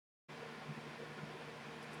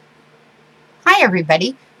Hi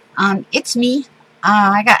everybody, it's me.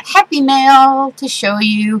 I got Happy Mail to show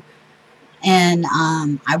you, and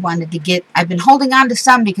I wanted to get, I've been holding on to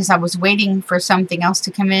some because I was waiting for something else to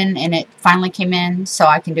come in, and it finally came in, so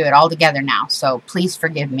I can do it all together now. So please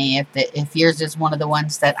forgive me if yours is one of the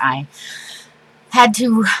ones that I had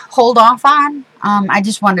to hold off on. I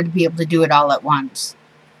just wanted to be able to do it all at once.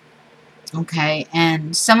 Okay,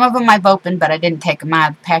 and some of them I've opened, but I didn't take them out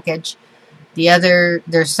of the package. The other,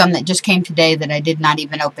 there's some that just came today that I did not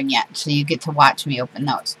even open yet, so you get to watch me open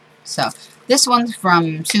those. So, this one's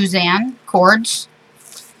from Suzanne Cords.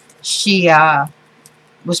 She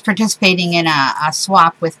was participating in a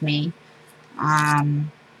swap with me,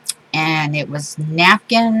 and it was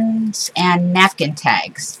napkins and napkin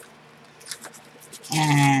tags.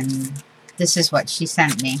 And this is what she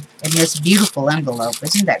sent me in this beautiful envelope.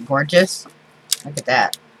 Isn't that gorgeous? Look at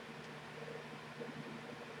that.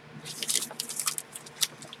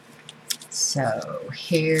 So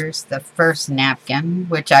here's the first napkin,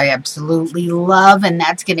 which I absolutely love, and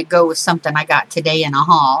that's going to go with something I got today in a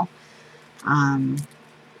haul. Oh,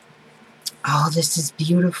 this is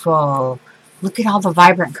beautiful. Look at all the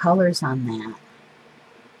vibrant colors on that.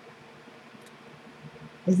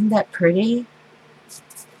 Isn't that pretty?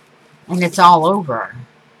 And it's all over.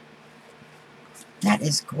 That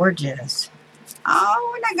is gorgeous.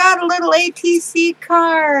 Oh, and I got a little ATC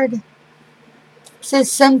card. It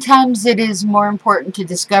says, sometimes it is more important to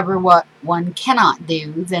discover what one cannot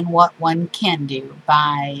do than what one can do,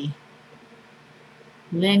 by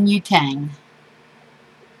Lin Yutang.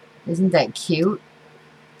 Isn't that cute?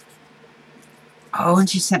 Oh, and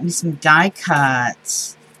she sent me some die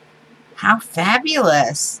cuts. How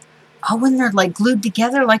fabulous. Oh, and they're like glued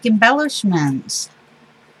together like embellishments.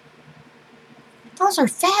 Those are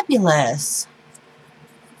fabulous.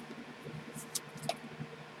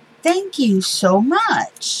 Thank you so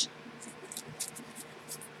much.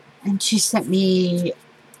 And she sent me,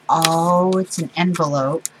 oh, it's an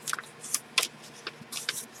envelope.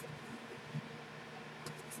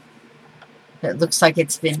 It looks like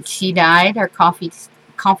it's been tea dyed or coffee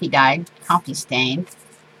dyed, coffee stained.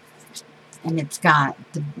 And it's got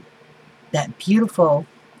that beautiful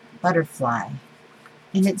butterfly.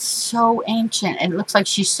 And it's so ancient. And it looks like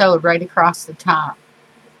she sewed right across the top.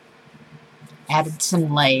 Added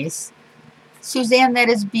some lace. Suzanne, that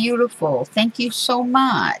is beautiful. Thank you so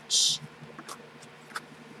much.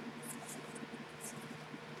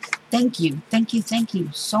 Thank you. Thank you. Thank you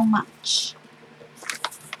so much.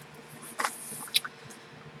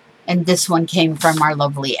 And this one came from our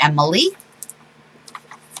lovely Emily.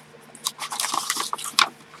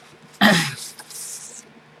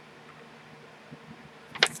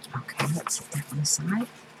 Okay, let's set that one aside.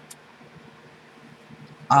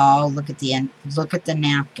 Oh, look at the end. Look at the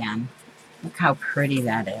napkin. Look how pretty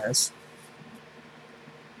that is.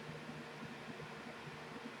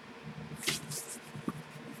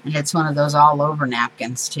 And it's one of those all over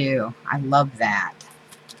napkins too. I love that.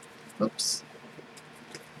 Oops.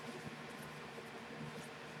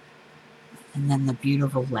 And then the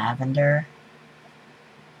beautiful lavender.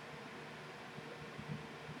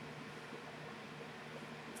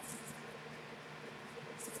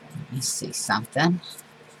 Let me see something.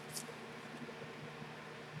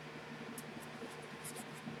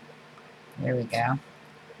 There we go.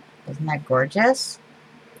 Isn't that gorgeous?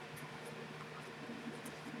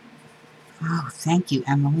 Oh, thank you,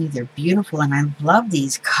 Emily. They're beautiful, and I love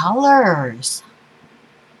these colors.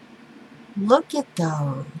 Look at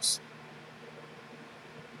those.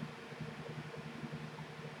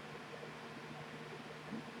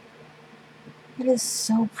 It is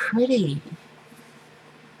so pretty.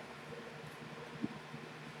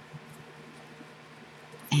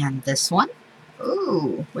 And this one.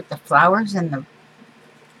 Ooh, with the flowers and the...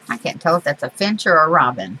 I can't tell if that's a finch or a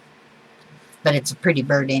robin. But it's a pretty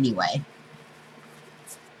bird anyway.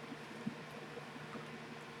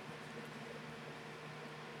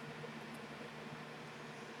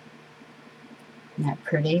 Isn't that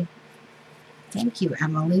pretty? Thank you,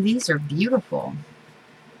 Emily. These are beautiful.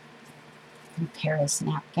 And Paris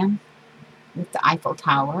napkin with the Eiffel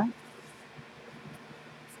Tower.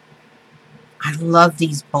 I love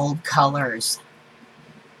these bold colors.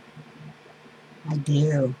 I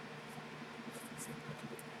do.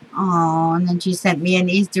 Oh, and then she sent me an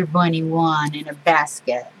Easter Bunny one in a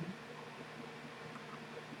basket.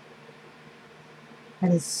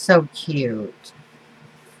 That is so cute.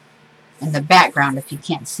 And the background, if you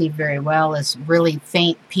can't see very well, is really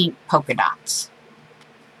faint pink polka dots.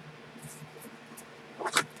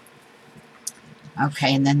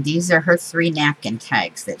 Okay, and then these are her 3 napkin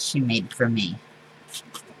tags that she made for me.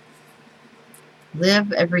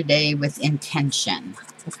 Live every day with intention.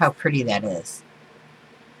 Look how pretty that is.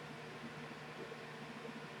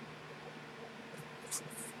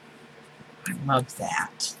 I love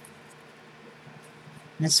that.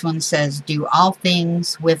 This one says, do all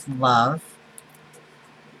things with love.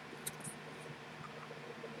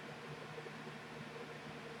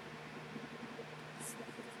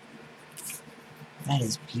 That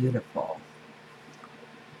is beautiful.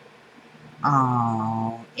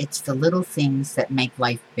 Oh, it's the little things that make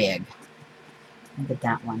life big. Look at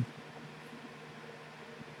that one.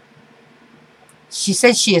 She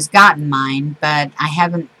says she has gotten mine, but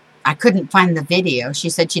I couldn't find the video. She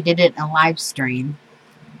said she did it in a live stream,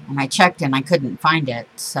 and I checked and I couldn't find it,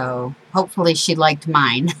 so hopefully she liked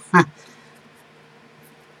mine.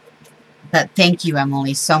 But thank you,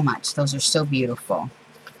 Emily, so much. Those are so beautiful.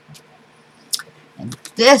 And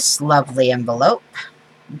this lovely envelope,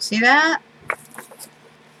 you see that?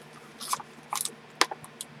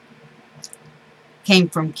 Came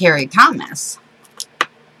from Carey Thomas.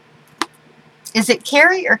 Is it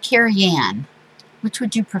Carey or Carrie Ann? Which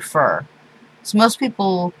would you prefer? So most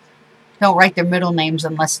people don't write their middle names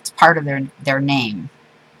unless it's part of their name.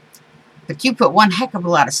 But you put one heck of a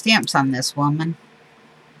lot of stamps on this woman.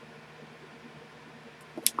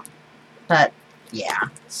 But, yeah.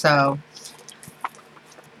 So,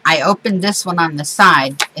 I opened this one on the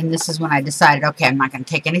side, and this is when I decided, okay, I'm not going to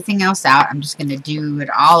take anything else out. I'm just going to do it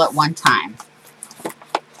all at one time.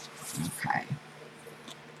 Okay.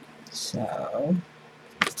 So,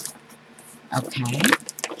 okay.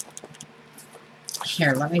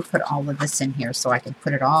 Here, let me put all of this in here so I can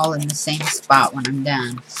put it all in the same spot when I'm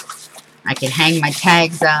done. I can hang my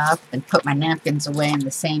tags up and put my napkins away in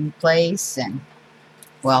the same place, and,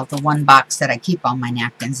 well, the one box that I keep all my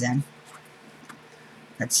napkins in.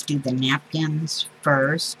 Let's do the napkins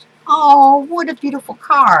first. Oh, what a beautiful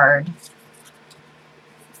card.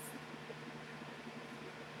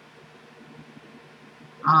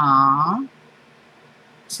 Aww.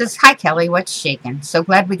 It says, hi, Kelly. What's shaking? So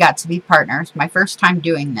glad we got to be partners. My first time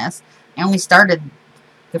doing this. I only started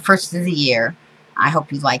the first of the year. I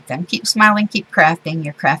hope you like them. Keep smiling, keep crafting.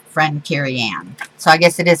 Your craft friend, Carrie Ann. So I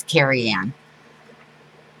guess it is Carrie Ann.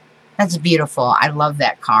 That's beautiful. I love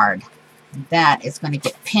that card. That is going to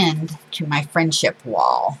get pinned to my friendship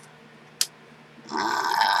wall.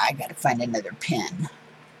 I got to find another pin.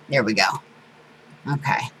 There we go.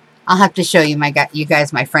 Okay. I'll have to show you you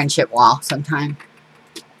guys my friendship wall sometime.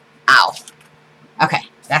 Ow. Okay.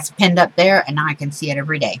 That's pinned up there, and now I can see it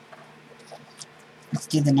every day. Let's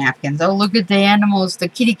do the napkins. Oh, look at the animals. The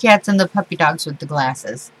kitty cats and the puppy dogs with the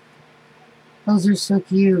glasses. Those are so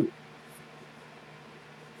cute.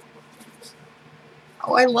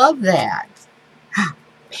 Oh, I love that.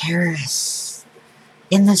 Paris.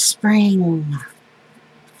 In the spring.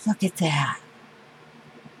 Look at that.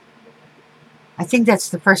 I think that's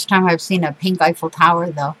the first time I've seen a pink Eiffel Tower,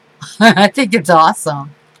 though. I think it's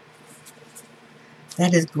awesome.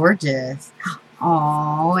 That is gorgeous.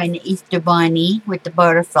 Oh, an Easter bunny with the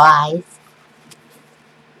butterflies.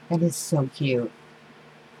 That is so cute.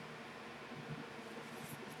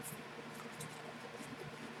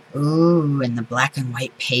 Ooh, and the black and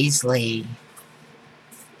white paisley.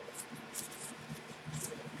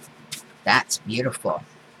 That's beautiful.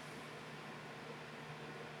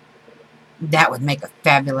 That would make a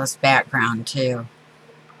fabulous background, too.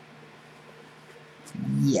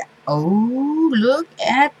 Yeah. Oh, look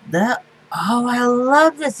at the... Oh, I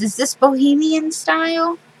love this. Is this bohemian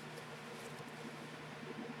style?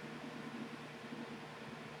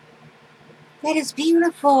 That is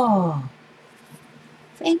beautiful.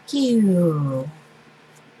 Thank you.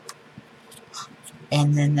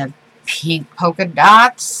 And then the pink polka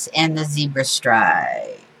dots and the zebra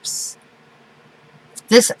stripes.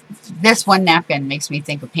 This one napkin makes me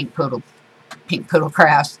think of Pink Poodle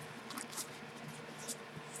Crafts.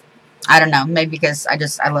 I don't know, maybe because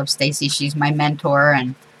I love Stacy. She's my mentor,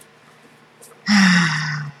 and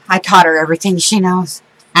I taught her everything she knows.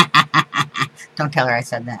 Don't tell her I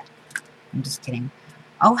said that. I'm just kidding.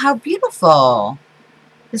 Oh, how beautiful.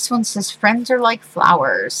 This one says, friends are like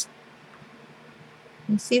flowers.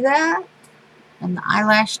 You see that? And the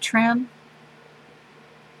eyelash trim.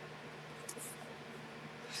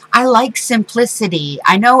 I like simplicity.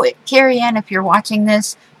 I know, Carrie Ann, if you're watching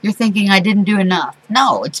this, you're thinking I didn't do enough.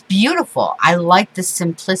 No, it's beautiful. I like the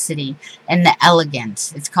simplicity and the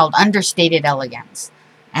elegance. It's called understated elegance.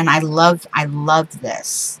 And I love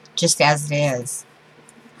this, just as it is.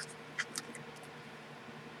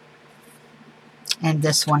 And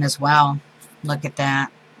this one as well. Look at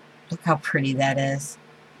that. Look how pretty that is.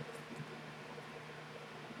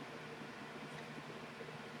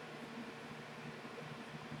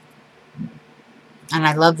 And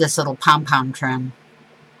I love this little pom-pom trim.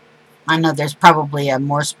 I know there's probably a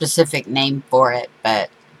more specific name for it, but...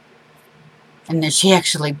 And then she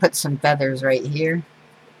actually put some feathers right here.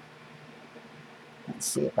 Let's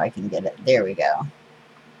see if I can get it. There we go.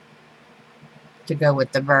 To go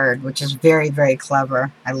with the bird, which is very, very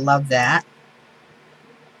clever. I love that.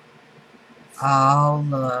 Oh,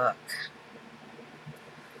 look.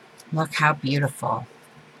 Look how beautiful.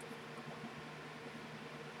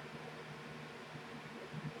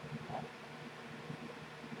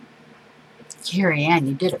 Carey Ann,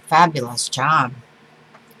 you did a fabulous job.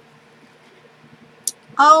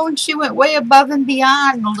 Oh, and she went way above and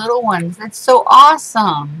beyond the little ones. That's so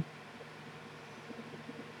awesome.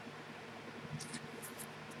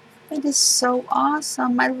 That is so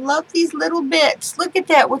awesome. I love these little bits. Look at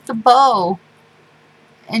that with the bow.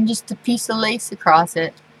 And just a piece of lace across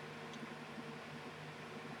it.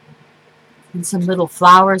 And some little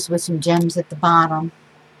flowers with some gems at the bottom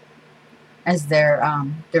as their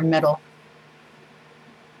middle.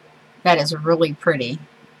 That is really pretty.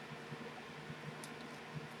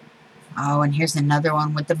 Oh, and here's another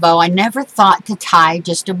one with the bow. I never thought to tie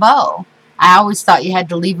just a bow. I always thought you had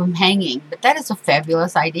to leave them hanging, but that is a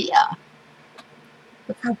fabulous idea.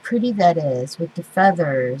 Look how pretty that is with the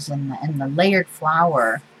feathers and the layered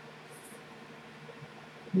flower.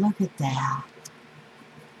 Look at that.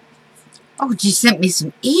 Oh, she sent me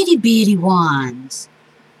some itty bitty ones.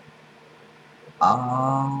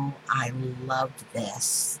 Oh, I love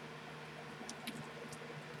this.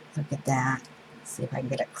 Look at that. Let's see if I can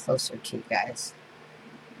get it closer to you guys.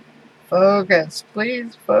 Focus,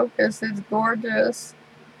 please focus. It's gorgeous.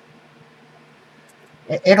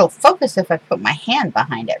 It'll focus if I put my hand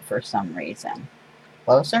behind it for some reason.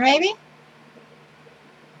 Closer, maybe?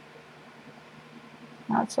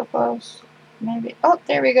 Not so close. Maybe. Oh,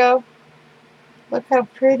 there we go. Look how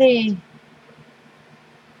pretty.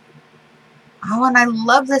 Oh, and I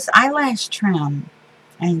love this eyelash trim.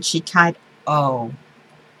 And she tied... Oh.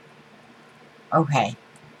 Okay.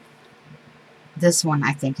 This one,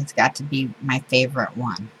 I think, has got to be my favorite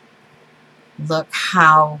one. Look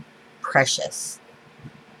how precious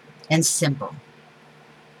and simple.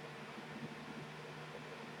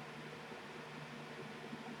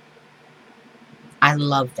 I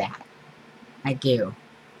love that. I do.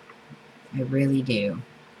 I really do.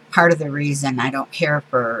 Part of the reason I don't care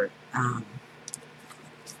for... I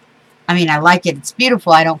mean, I like it. It's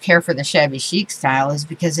beautiful. I don't care for the shabby chic style is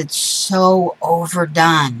because it's so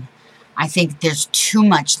overdone. I think there's too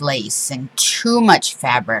much lace and too much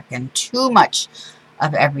fabric and too much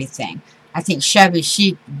of everything. I think shabby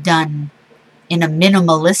chic done in a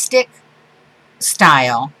minimalistic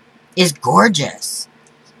style is gorgeous.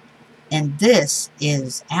 And this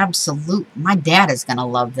is absolute. My dad is going to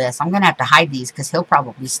love this. I'm going to have to hide these because he'll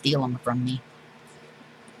probably steal them from me.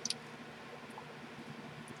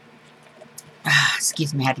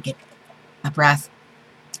 Excuse me, I had to get a breath.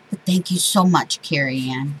 But thank you so much, Carey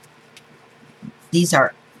Ann. These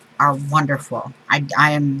are wonderful.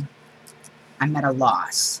 I'm at a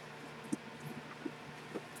loss.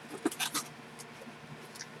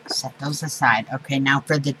 Set those aside. Okay, now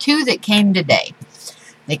for the two that came today.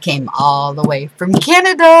 They came all the way from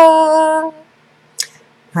Canada.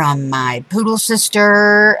 From my poodle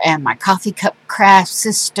sister and my coffee cup craft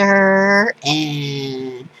sister.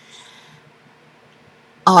 And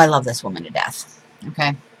oh, I love this woman to death.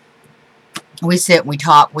 Okay. We sit, we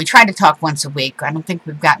talk. We try to talk once a week. I don't think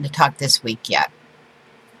we've gotten to talk this week yet.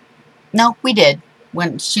 No, we did.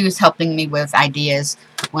 When she was helping me with ideas,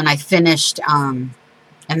 when I finished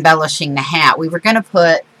embellishing the hat, we were going to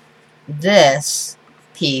put this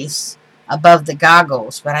piece above the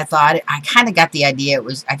goggles, but I thought, I kind of got the idea.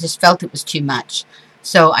 I just felt it was too much.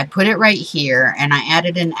 So I put it right here, and I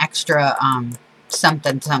added an extra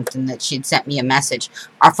something that she'd sent me a message.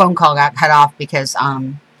 Our phone call got cut off because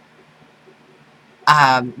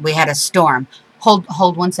we had a storm.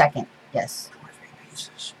 Hold 1 second. Yes.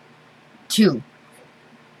 2.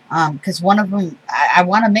 Because one of them, I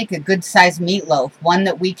want to make a good sized meatloaf, one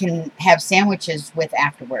that we can have sandwiches with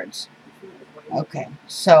afterwards. Okay,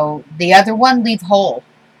 so the other one, leave whole.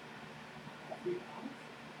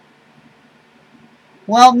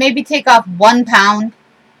 Well, maybe take off 1 pound,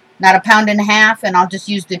 not 1.5 pounds, and I'll just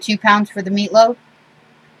use the 2 pounds for the meatloaf.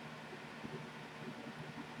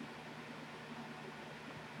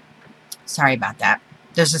 Sorry about that.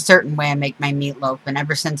 There's a certain way I make my meatloaf, and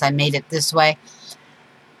ever since I made it this way,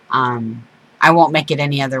 I won't make it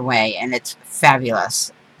any other way, and it's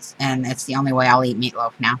fabulous. And it's the only way I'll eat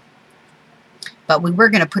meatloaf now. But we were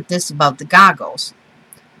going to put this above the goggles.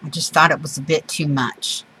 I just thought it was a bit too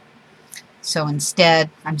much. So instead,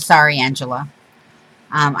 I'm sorry, Angela,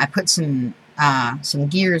 I put some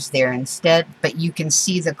gears there instead, but you can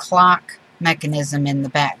see the clock mechanism in the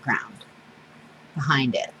background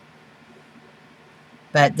behind it.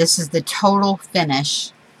 But this is the total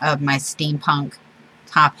finish of my steampunk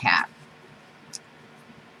top hat.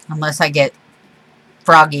 Unless I get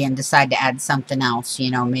froggy and decide to add something else,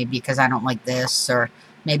 you know, maybe because I don't like this, or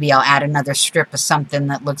maybe I'll add another strip of something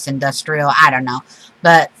that looks industrial. I don't know.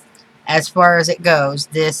 But as far as it goes,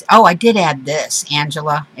 this... Oh, I did add this,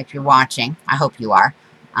 Angela, if you're watching. I hope you are.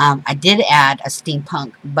 I did add a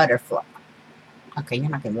steampunk butterfly. Okay, you're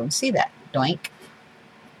not going to be able to see that. Doink.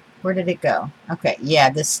 Where did it go? Okay, yeah,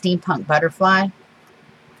 this steampunk butterfly.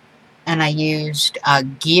 And I used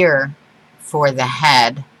gear for the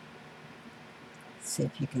head. Let's see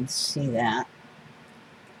if you can see that.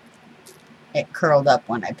 It curled up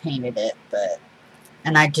when I painted it, but...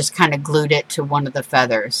 And I just kind of glued it to one of the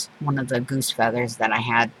feathers, one of the goose feathers that I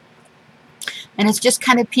had. And it's just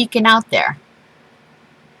kind of peeking out there.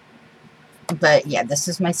 But yeah, this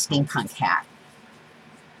is my steampunk hat.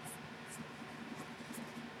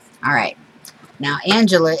 Alright. Now,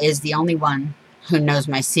 Angela is the only one who knows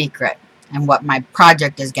my secret and what my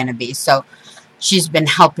project is going to be. So, she's been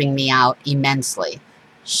helping me out immensely.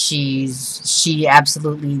 She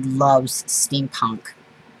absolutely loves steampunk.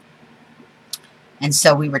 And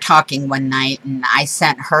so we were talking one night, and I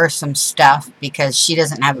sent her some stuff because she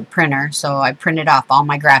doesn't have a printer. So I printed off all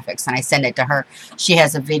my graphics, and I sent it to her. She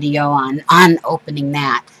has a video on opening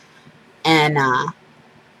that. And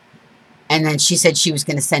then she said she was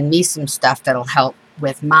going to send me some stuff that'll help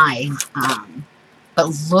with mine.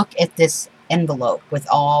 But look at this envelope with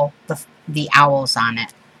all the owls on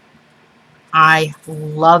it. I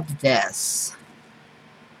love this.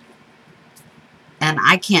 And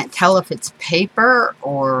I can't tell if it's paper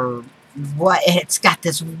or what. It's got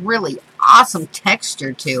this really awesome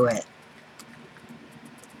texture to it.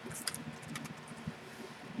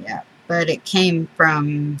 Yeah, but it came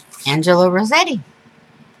from Angela Rossetti.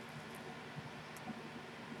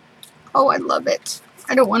 Oh, I love it.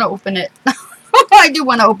 I don't want to open it. I do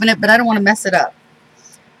want to open it, but I don't want to mess it up.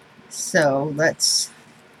 So let's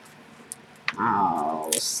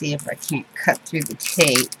see if I can't cut through the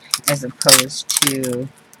tape as opposed to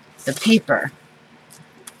the paper.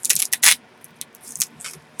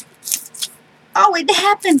 Oh, it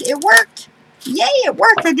happened. It worked. Yay, it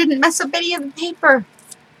worked. I didn't mess up any of the paper.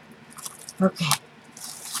 Okay.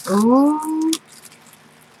 Ooh.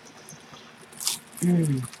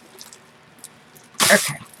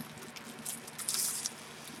 Okay.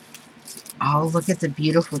 Oh, look at the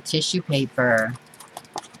beautiful tissue paper.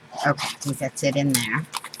 Okay, I think that's it in there.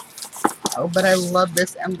 Oh, but I love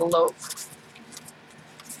this envelope.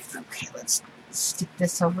 Okay, let's stick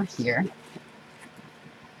this over here.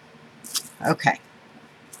 Okay.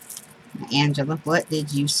 Angela, what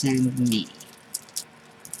did you send me?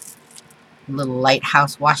 A little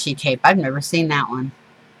lighthouse washi tape. I've never seen that one.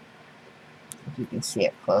 If you can see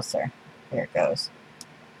it closer. There it goes.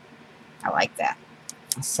 I like that.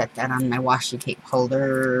 I'll set that on my washi tape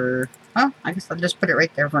holder. Oh, I guess I'll just put it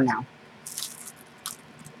right there for now.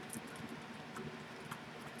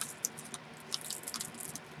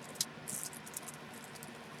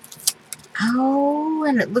 Oh,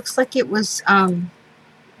 and it looks like it was,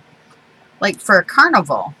 like for a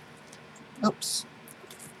carnival. Oops.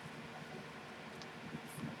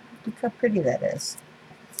 Look how pretty that is.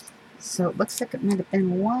 So it looks like it might have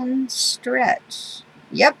been one stretch.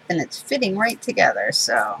 Yep, and it's fitting right together,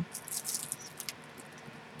 so.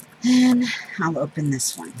 And I'll open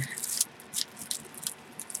this one.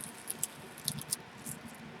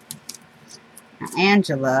 Now,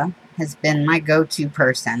 Angela has been my go-to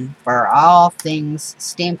person for all things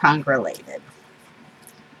steampunk related.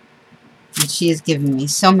 And she has given me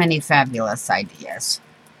so many fabulous ideas.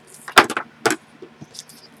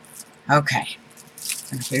 Okay.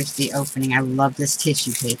 So here's the opening. I love this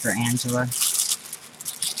tissue paper, Angela.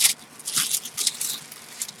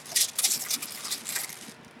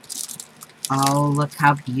 Oh, look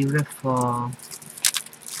how beautiful.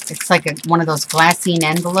 It's like one of those glassine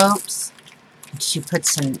envelopes. And she put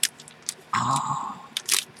some... Oh.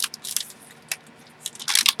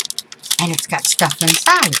 And it's got stuff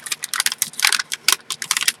inside.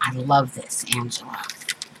 I love this, Angela.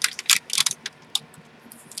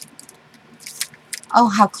 Oh,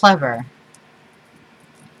 how clever.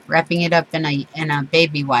 Wrapping it up in a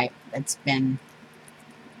baby wipe that's been...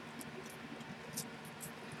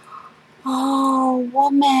 Oh,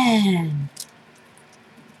 woman.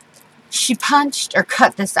 She punched or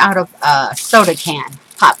cut this out of a soda can,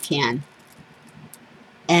 pop can.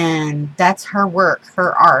 And that's her work,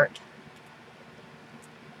 her art.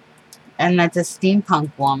 And that's a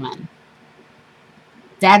steampunk woman.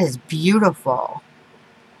 That is beautiful.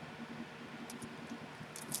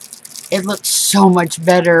 It looks so much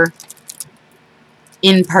better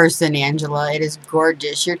in person, Angela. It is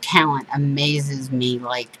gorgeous. Your talent amazes me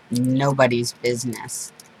like nobody's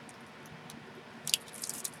business.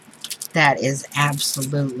 That is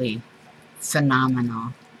absolutely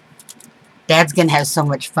phenomenal. Dad's going to have so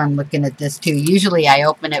much fun looking at this too. Usually I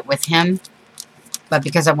open it with him, but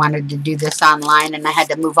because I wanted to do this online and I had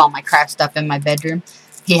to move all my craft stuff in my bedroom,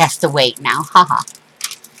 he has to wait now. Haha.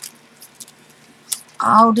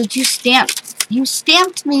 Oh, did you stamp? You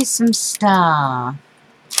stamped me some stuff.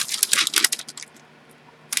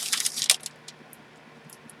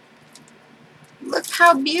 Look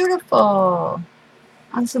how beautiful.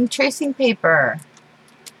 On some tracing paper.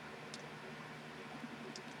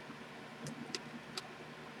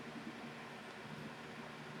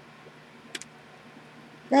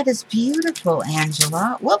 That is beautiful,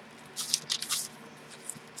 Angela. Whoop.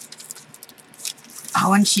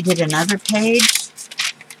 Oh, and she did another page.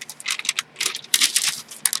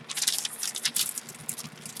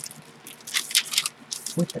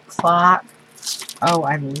 With the clock. Oh,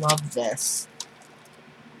 I love this.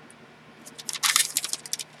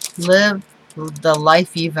 Live the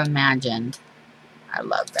life you've imagined. I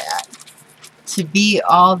love that. To be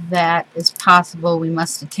all that is possible, we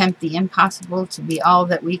must attempt the impossible. To be all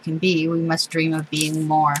that we can be, we must dream of being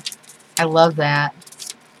more. I love that.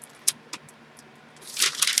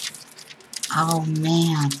 Oh,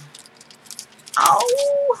 man.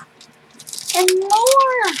 Oh, and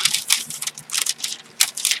more.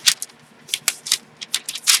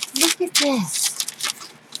 Look at this.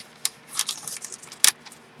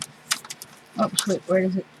 Oh, wait, where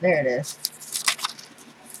is it? There it is.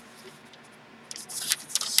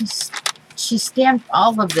 She stamped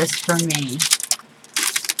all of this for me.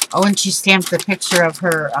 Oh, and she stamped the picture of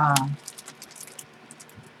her,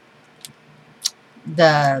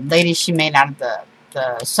 the lady she made out of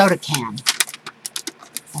the soda can.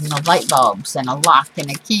 And the light bulbs, and a lock,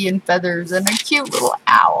 and a key, and feathers, and a cute little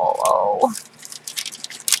owl. Oh.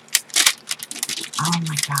 Oh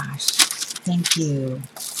my gosh. Thank you.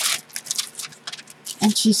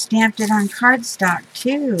 And she stamped it on cardstock,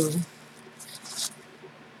 too.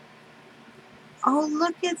 Oh,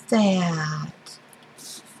 look at that.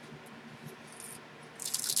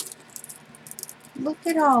 Look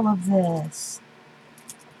at all of this.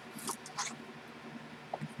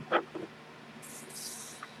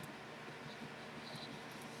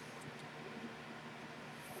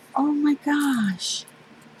 Oh my gosh.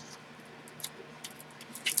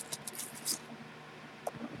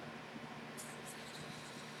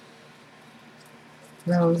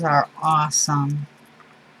 Those are awesome.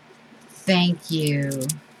 Thank you.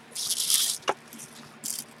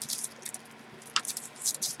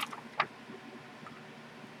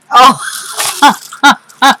 Oh!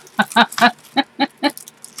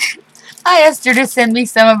 I asked her to send me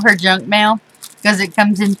some of her junk mail because it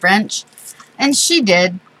comes in French. And she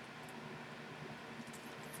did.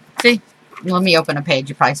 See? Let me open a page.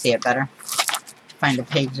 You probably see it better. Find a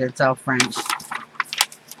page that's all French.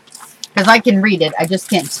 Because I can read it. I just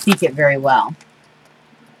can't speak it very well.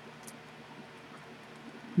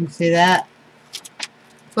 You see that?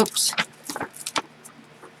 Oops.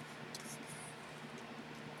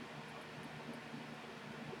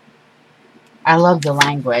 I love the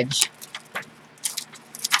language.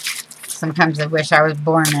 Sometimes I wish I was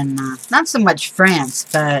born in, not so much France,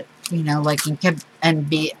 but, you know, like in Quebec, and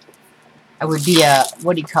I would be a,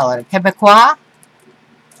 what do you call it, a Quebecois?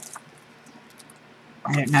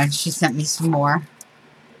 I don't know, she sent me some more.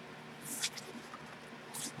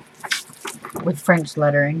 With French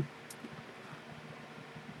lettering.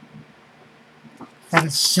 That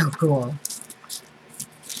is so cool.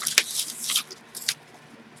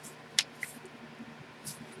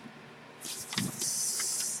 Let's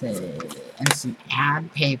see. And some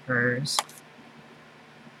ad papers.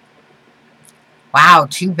 Wow,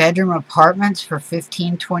 2-bedroom apartments for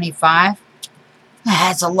 $15.25?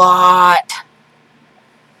 That's a lot.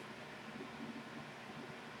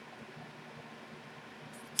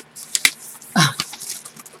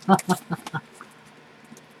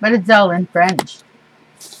 But it's all in French.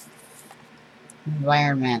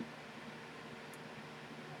 Environment.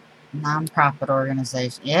 Non-profit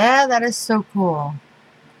organization. Yeah, that is so cool.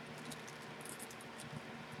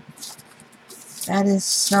 That is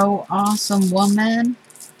so awesome, woman.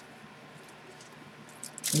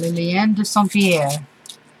 Liliane de Saint-Pierre.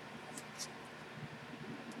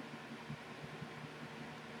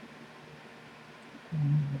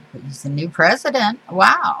 He's the new president.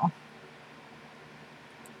 Wow.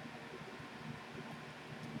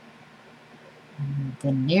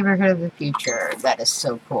 The neighborhood of the future. That is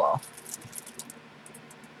so cool.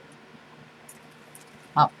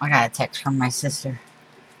 Oh, I got a text from my sister.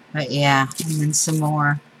 But yeah, and then some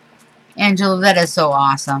more. Angela, that is so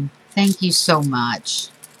awesome. Thank you so much.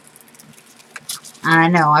 I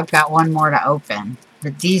know, I've got one more to open.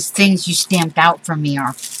 But these things you stamped out for me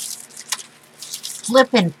are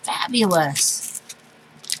flippin' fabulous.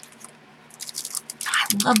 I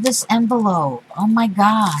love this envelope. Oh my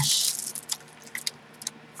gosh.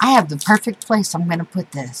 I have the perfect place I'm going to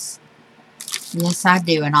put this. Yes, I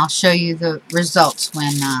do. And I'll show you the results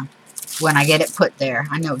when I get it put there.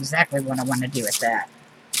 I know exactly what I want to do with that.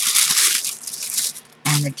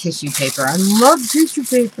 And the tissue paper. I love tissue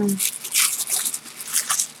paper.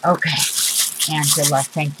 Okay. Angela,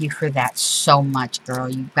 thank you for that so much, girl.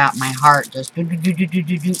 You got my heart just do.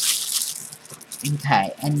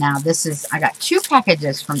 Okay, and now this is, I got 2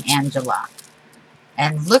 packages from Angela.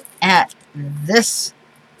 And look at this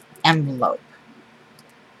envelope.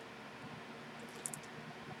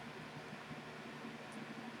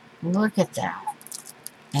 Look at that.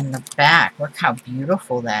 And the back, look how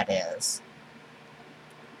beautiful that is.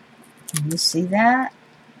 Can you see that?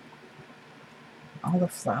 All the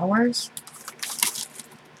flowers.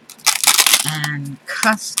 And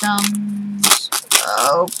customs.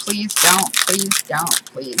 Oh, please don't, please don't,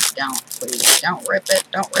 please don't, please don't rip it,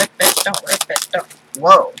 don't rip it, don't rip it, don't.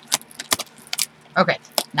 Whoa. Okay,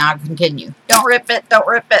 now continue. Don't rip it, don't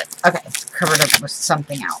rip it. Okay, it's covered up with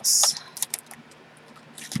something else.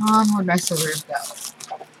 On, where'd my scissors go?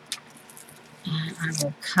 And I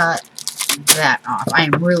will cut that off. I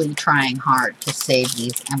am really trying hard to save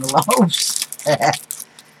these envelopes.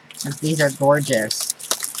 These are gorgeous.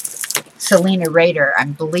 Selena Rader, I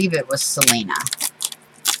believe it was Selena.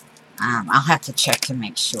 I'll have to check to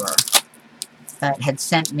make sure. But had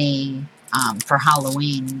sent me for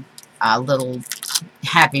Halloween a little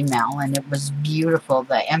Happy Mail, and it was beautiful.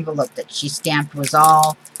 The envelope that she stamped was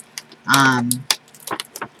all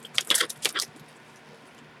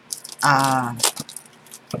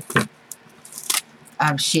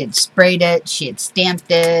she had sprayed it, she had stamped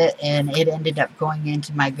it, and it ended up going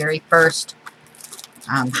into my very first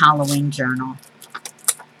Halloween journal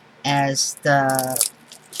as the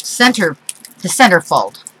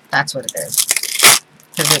centerfold. That's what it is.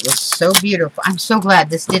 Because it was so beautiful. I'm so glad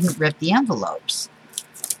this didn't rip the envelopes.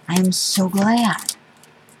 I am so glad.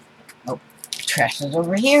 Oh, trash is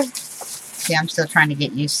over here. See, I'm still trying to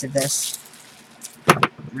get used to this.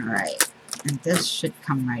 Alright. And this should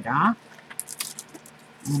come right off.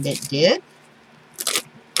 And it did.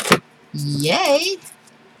 Yay!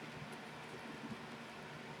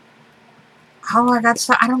 Oh,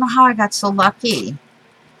 I don't know how I got so lucky.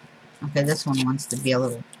 Okay, this one wants to be a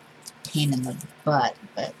little pain in the butt,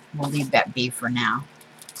 but we'll leave that be for now.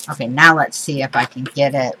 Okay, now let's see if I can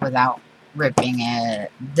get it without ripping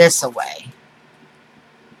this away.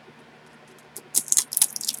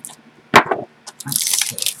 Let's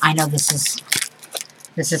see. I know this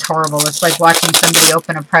is horrible. It's like watching somebody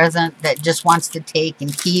open a present that just wants to take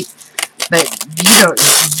and keep, but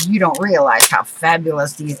you don't realize how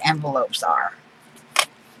fabulous these envelopes are.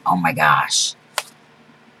 Oh my gosh.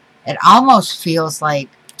 It almost feels like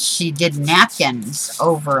she did napkins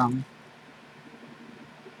over them.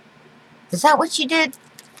 Is that what you did,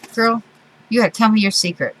 girl? You gotta tell me your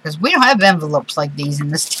secret, because we don't have envelopes like these in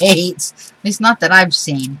the States. At least not that I've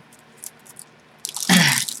seen.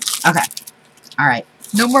 Okay. Alright.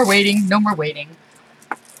 No more waiting. No more waiting.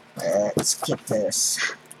 Let's get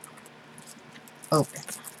this open.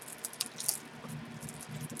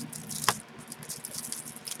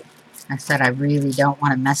 I said I really don't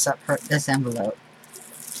want to mess up this envelope.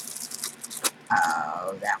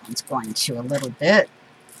 Oh, that one's going to a little bit.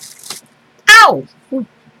 Ow!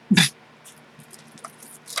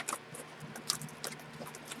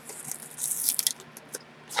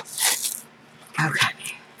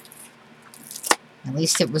 Okay. At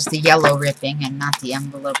least it was the yellow ripping and not the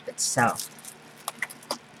envelope itself.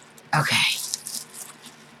 Okay.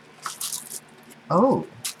 Oh.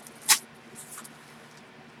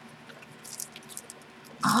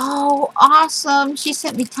 Oh, awesome. She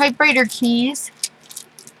sent me typewriter keys.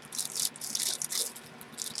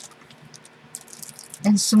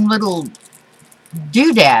 And some little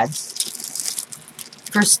doodads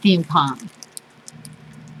for steampunk.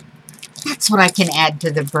 That's what I can add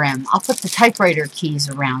to the brim. I'll put the typewriter keys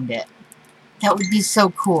around it. That would be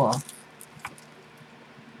so cool.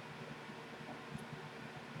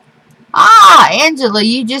 Ah, Angela,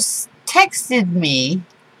 you just texted me.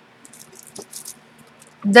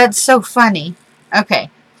 That's so funny.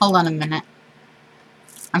 Okay, hold on a minute.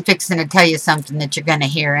 I'm fixing to tell you something that you're going to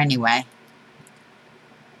hear anyway.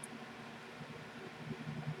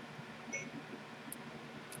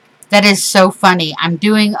 That is so funny. I'm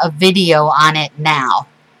doing a video on it now.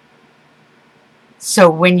 So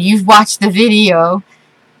when you watch the video,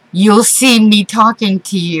 you'll see me talking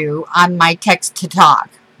to you on my text to talk.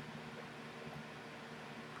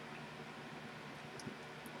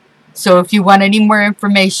 So if you want any more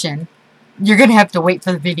information, you're going to have to wait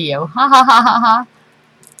for the video. Ha ha ha ha ha.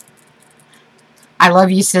 I love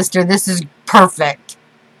you, sister. This is perfect.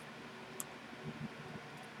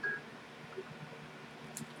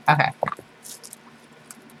 Okay.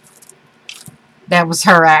 That was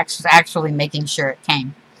her actually making sure it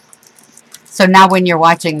came. So now when you're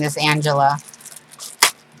watching this, Angela,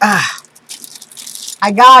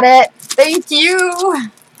 I got it. Thank you.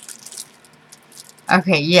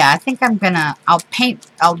 Okay, yeah, I think I'm gonna, I'll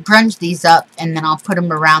grunge these up and then I'll put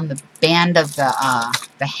them around the band of the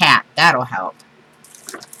hat. That'll help.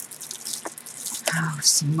 Oh,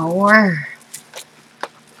 some more.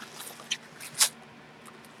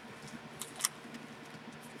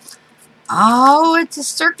 Oh, it's a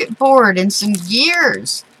circuit board and some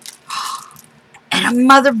gears. And a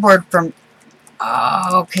motherboard from,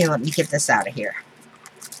 oh, okay, let me get this out of here.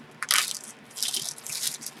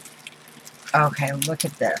 Okay, look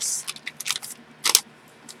at this.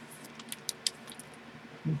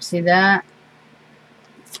 You see that?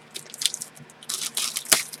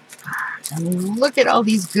 And look at all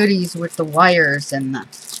these goodies with the wires and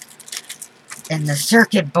the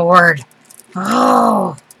circuit board.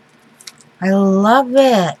 Oh, I love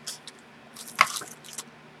it.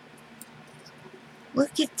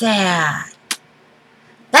 Look at that.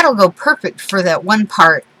 That'll go perfect for that one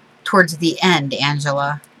part towards the end,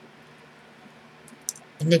 Angela.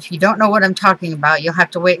 And if you don't know what I'm talking about, you'll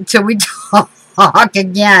have to wait until we talk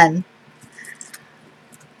again.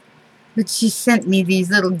 But she sent me these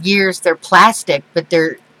little gears. They're plastic, but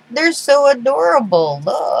they're so adorable.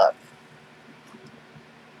 Look.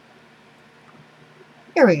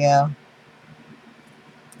 Here we go.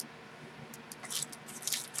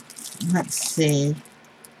 Let's see.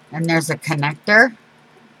 And there's a connector.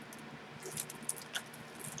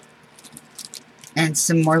 And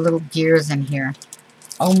some more little gears in here.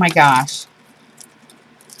 Oh my gosh.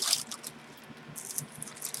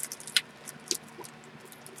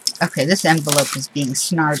 Okay, this envelope is being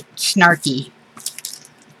snarky.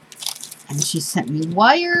 And she sent me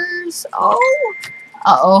wires. Oh.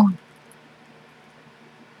 Uh-oh.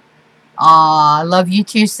 Aw, I love you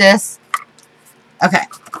too, sis. Okay.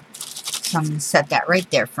 So I'm going to set that right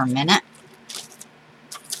there for a minute.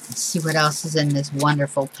 Let's see what else is in this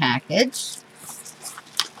wonderful package.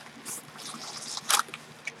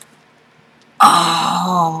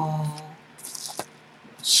 Oh,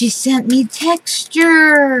 she sent me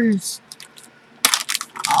textures.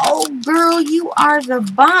 Oh, girl, you are the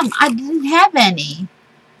bomb. I didn't have any.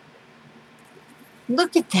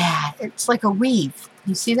 Look at that. It's like a weave.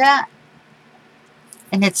 You see that?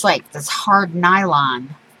 And it's like this hard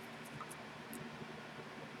nylon.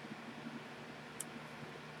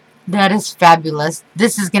 That is fabulous.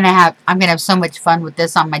 This is going to have, I'm going to have so much fun with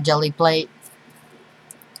this on my jelly plate.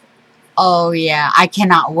 Oh, yeah. I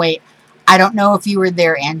cannot wait. I don't know if you were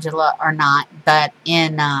there, Angela, or not, but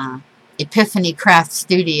in Epiphany Craft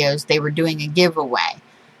Studios, they were doing a giveaway.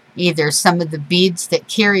 Either some of the beads that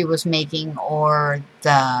Carey was making or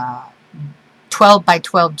the 12 by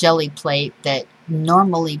 12 jelly plate that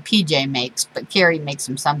normally PJ makes, but Carey makes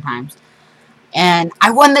them sometimes. And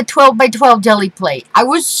I won the 12 by 12 jelly plate. I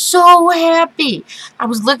was so happy. I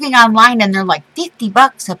was looking online and they're like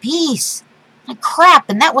 $50 a piece. Like crap,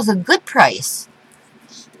 and that was a good price.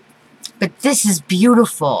 But this is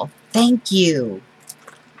beautiful. Thank you.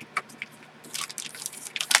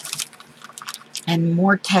 And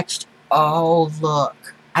more texture. Oh,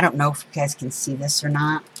 look. I don't know if you guys can see this or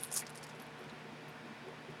not.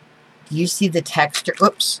 Do you see the texture?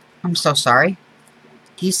 Oops. I'm so sorry.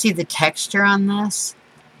 Do you see the texture on this?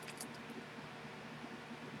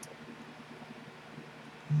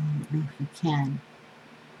 I don't know if you can.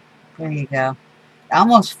 There you go. It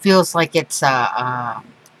almost feels like it's oh,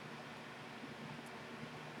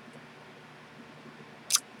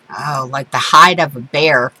 like the hide of a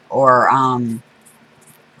bear, or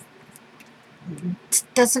it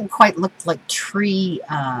doesn't quite look like tree,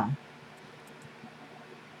 or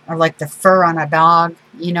like the fur on a dog.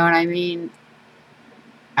 You know what I mean?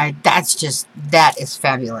 That is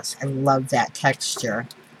fabulous. I love that texture.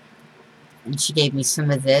 And she gave me some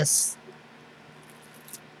of this.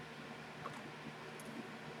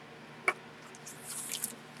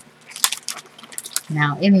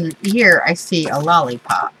 Now, in here, I see a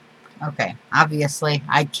lollipop. Okay, obviously,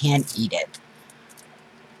 I can't eat it.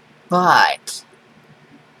 But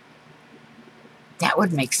That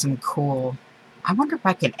would make some cool... I wonder if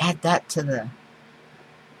I could add that to the...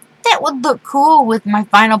 That would look cool with my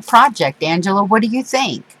final project, Angela. What do you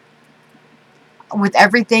think? With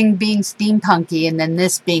everything being steampunky and then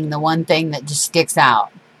this being the one thing that just sticks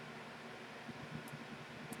out.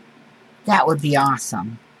 That would be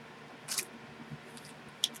awesome.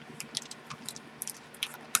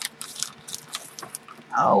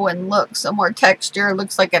 Oh, and look, some more texture. It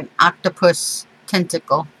looks like an octopus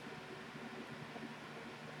tentacle.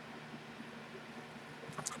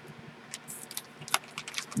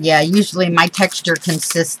 Yeah, usually my texture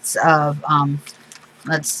consists of,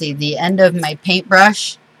 let's see, the end of my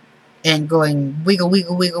paintbrush and going wiggle,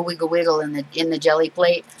 wiggle, wiggle, wiggle, wiggle in the jelly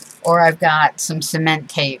plate. Or I've got some cement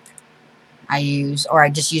tape I use, or I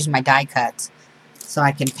just use my die cuts so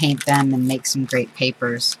I can paint them and make some great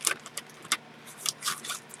papers.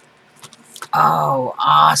 Oh,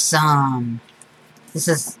 awesome. This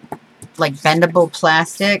is like bendable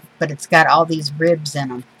plastic, but it's got all these ribs in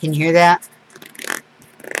them. Can you hear that?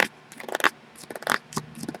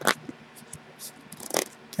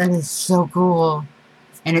 That is so cool.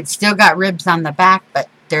 And it's still got ribs on the back, but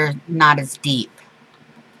they're not as deep.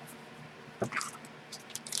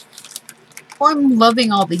 Oh, I'm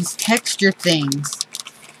loving all these texture things.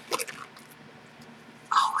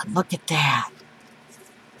 Oh, and look at that.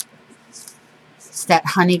 It's that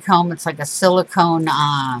honeycomb. It's like a silicone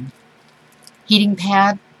heating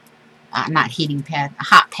pad. Not heating pad. A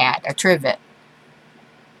hot pad. A trivet.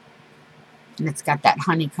 And it's got that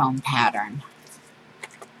honeycomb pattern.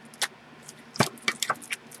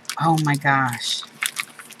 Oh my gosh.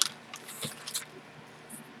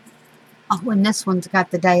 Oh, and this one's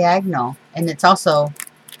got the diagonal. And it's also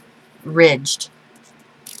ridged.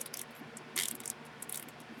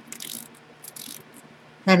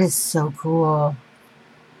 That is so cool.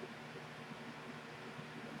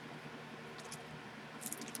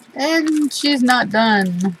 And she's not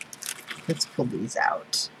done. Let's pull these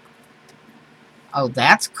out. Oh,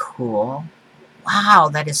 that's cool. Wow,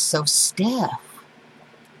 that is so stiff.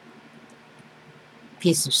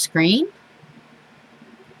 Piece of screen.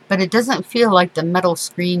 But it doesn't feel like the metal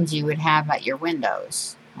screens you would have at your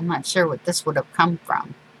windows. I'm not sure what this would have come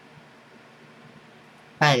from.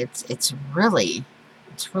 But it's really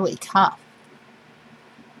tough.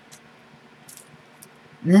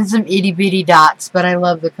 And then some itty bitty dots, but I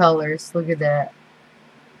love the colors. Look at that.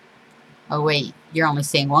 Oh wait, you're only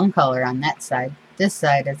seeing one color on that side. This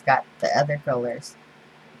side has got the other colors.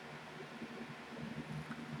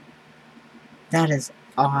 That is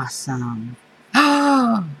awesome.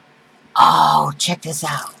 Oh, check this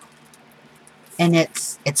out. And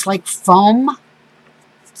it's like foam.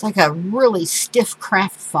 It's like a really stiff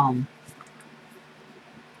craft foam.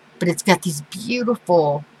 But it's got these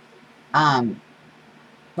beautiful,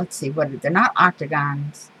 let's see, they're not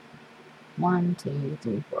octagons. 1, 2,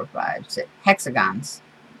 3, 4, 5, 6. Hexagons.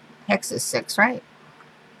 Hex is 6, right?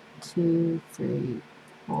 2, 3,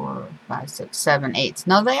 4, 5, 6, 7, 8.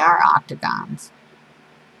 No, they are octagons.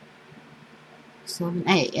 7,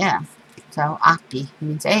 8, yeah. So, octi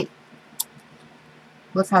means 8.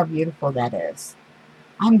 Look how beautiful that is.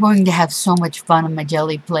 I'm going to have so much fun on my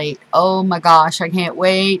jelly plate. Oh my gosh, I can't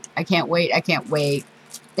wait. I can't wait. I can't wait.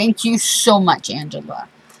 Thank you so much, Angela.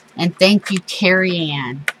 And thank you, Carey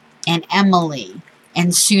Ann and Emily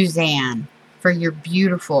and Suzanne for your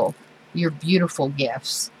beautiful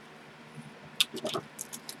gifts.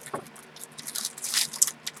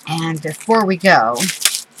 And before we go,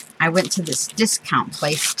 I went to this discount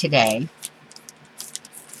place today.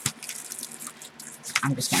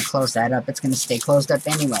 I'm just going to close that up. It's going to stay closed up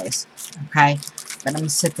anyways. Okay? But I'm going to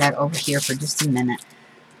sit that over here for just a minute.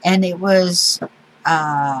 And it was,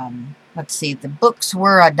 let's see, the books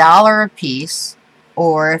were $1 a piece.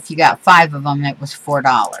 Or if you got 5 of them, it was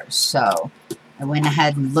 $4. So I went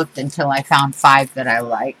ahead and looked until I found 5 that I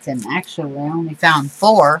liked. And actually, I only found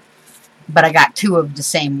 4. But I got 2 of the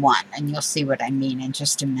same one. And you'll see what I mean in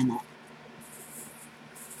just a minute.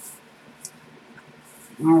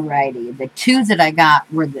 Alrighty, the 2 that I got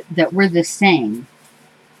that were the same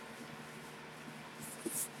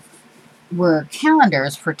were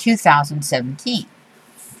calendars for 2017.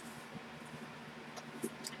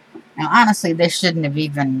 Now, honestly, they shouldn't have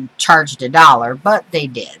even charged $1, but they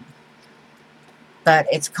did. But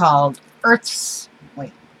it's called Earth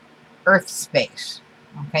Space.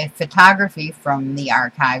 Okay, photography from the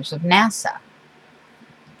archives of NASA.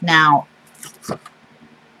 Now,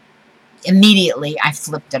 immediately I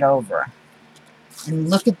flipped it over. And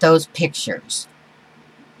look at those pictures.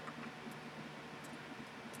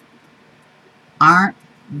 Aren't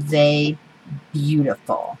they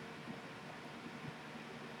beautiful?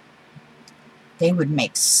 They would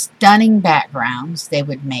make stunning backgrounds. They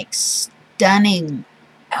would make stunning,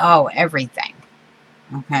 oh, everything.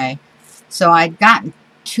 Okay. So I'd gotten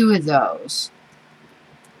 2 of those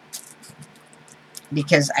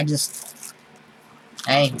because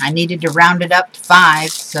hey, I needed to round it up to 5,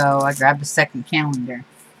 so I grabbed a second calendar.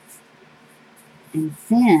 And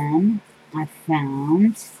then I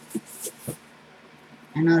found,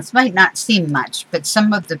 I know this might not seem much, but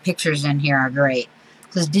some of the pictures in here are great.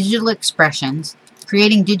 It says Digital Expressions,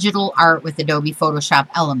 Creating Digital Art with Adobe Photoshop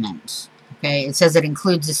Elements. Okay, it says it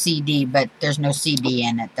includes a CD, but there's no CD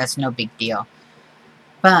in it. That's no big deal.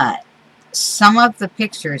 But some of the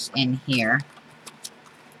pictures in here,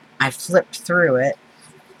 I flipped through it.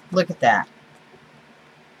 Look at that.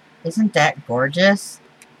 Isn't that gorgeous?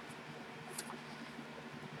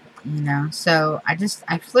 You know, so I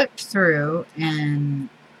flipped through and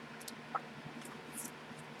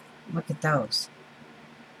look at those.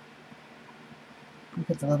 Look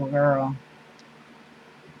at the little girl.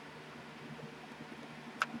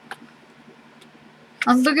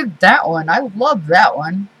 Oh, look at that one. I love that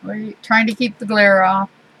one. We're trying to keep the glare off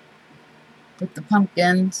with the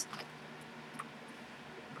pumpkins.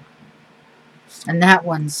 And that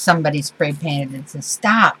one, somebody spray painted and says,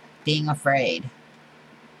 "Stop being afraid."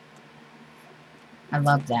 I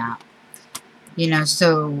love that. You know,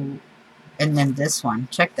 so, and then this one.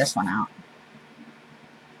 Check this one out.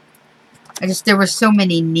 There were so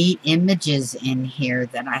many neat images in here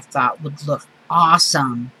that I thought would look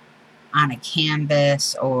awesome on a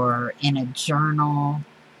canvas or in a journal.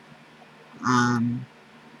 And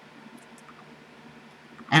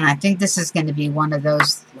I think this is going to be one of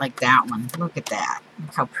those, like that one. Look at that.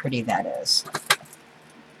 Look how pretty that is.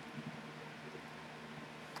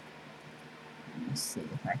 Let me see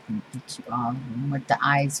if I can get you all with the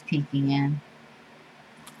eyes peeking in.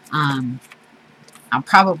 I'll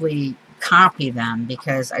probably copy them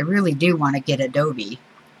because I really do want to get Adobe,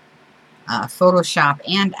 Photoshop,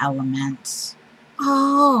 and Elements.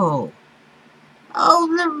 Oh,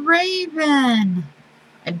 the Raven.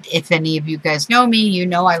 If any of you guys know me, you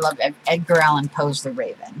know I love Edgar Allan Poe's The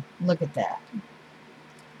Raven. Look at that.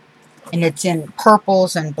 And it's in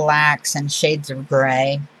purples and blacks and shades of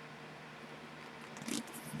gray.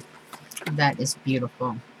 That is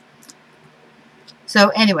beautiful. So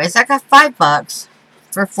anyways, I got $5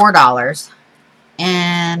 for $4.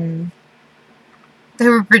 And they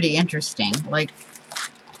were pretty interesting. Like,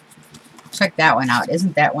 check that one out.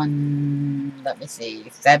 Isn't that one, let me see,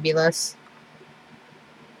 fabulous?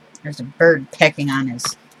 There's a bird pecking on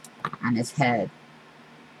his head.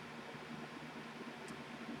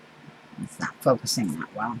 It's not focusing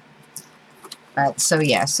that well. But, so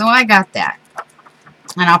yeah, so I got that.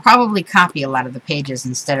 And I'll probably copy a lot of the pages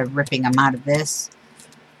instead of ripping them out of this.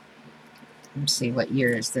 Let's see, what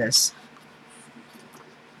year is this?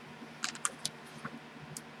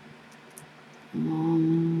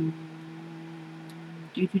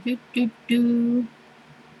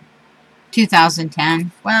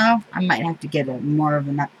 2010. Well, I might have to get more of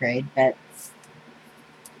an upgrade, but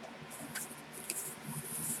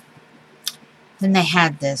then they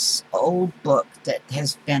had this old book that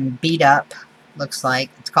has been beat up, looks like.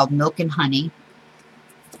 It's called Milk and Honey.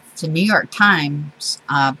 It's a New York Times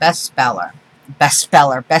bestseller.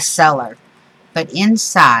 But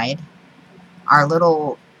inside are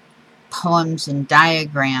little poems and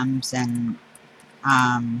diagrams and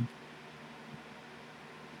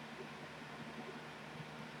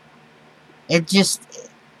it just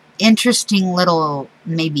interesting little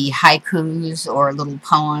maybe haikus or little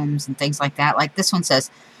poems and things like that. Like this one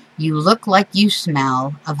says, "You look like you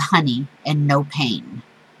smell of honey and no pain.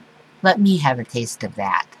 Let me have a taste of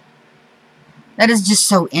that." That is just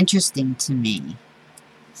so interesting to me.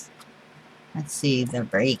 Let's see, the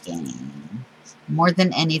breaking. "More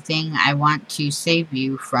than anything, I want to save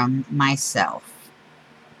you from myself."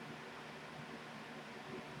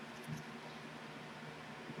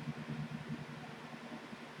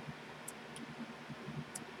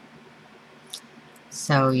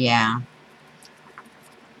 So, yeah.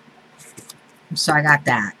 So, I got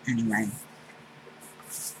that, anyway.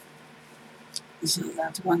 So,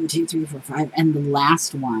 that's 1, 2, 3, 4, 5. And the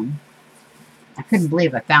last one, I couldn't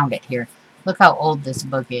believe I found it here. Look how old this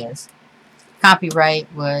book is. Copyright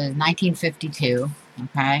was 1952,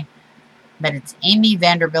 okay? But it's Amy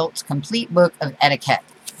Vanderbilt's Complete Book of Etiquette.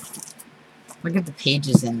 Look at the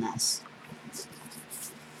pages in this.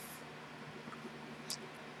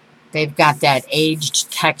 They've got that aged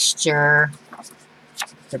texture.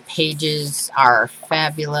 The pages are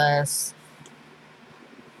fabulous.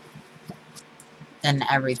 And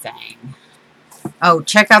everything. Oh,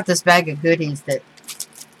 check out this bag of goodies that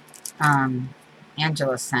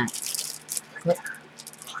Angela sent. Look.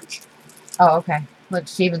 Oh, okay. Look,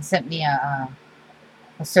 she even sent me a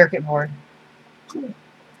circuit board. Cool.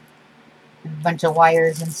 A bunch of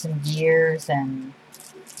wires and some gears, and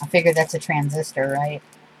I figured that's a transistor, right?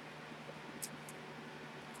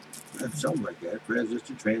 Something like that.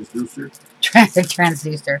 Transistor, transducer.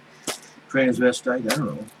 Transducer. Transvestite, I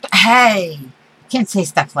don't know. Hey! Can't say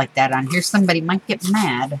stuff like that on here. Somebody might get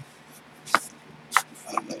mad.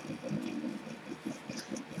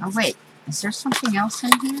 Oh, wait. Is there something else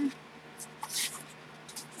in here?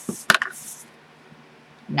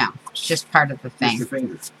 No. It's just part of the thing. Just your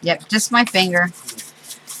finger. Yep, just my finger.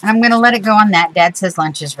 And I'm going to let it go on that. Dad says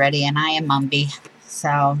lunch is ready, and I am umby.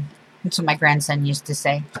 So, that's what my grandson used to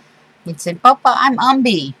say. He'd say, Papa, I'm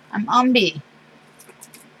umby. I'm umby.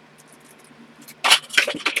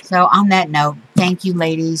 So, on that note, thank you,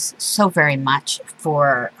 ladies, so very much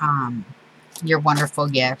for your wonderful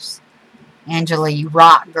gifts. Angela, you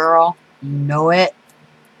rock, girl. You know it.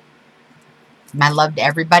 My love to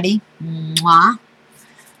everybody. Mwah.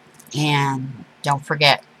 And don't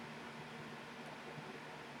forget,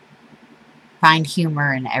 find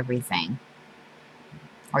humor in everything,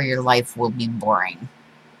 or your life will be boring.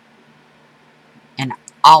 And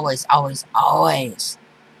always, always, always,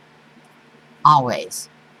 always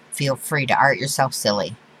feel free to art yourself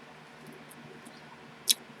silly.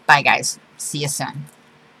 Bye, guys. See you soon.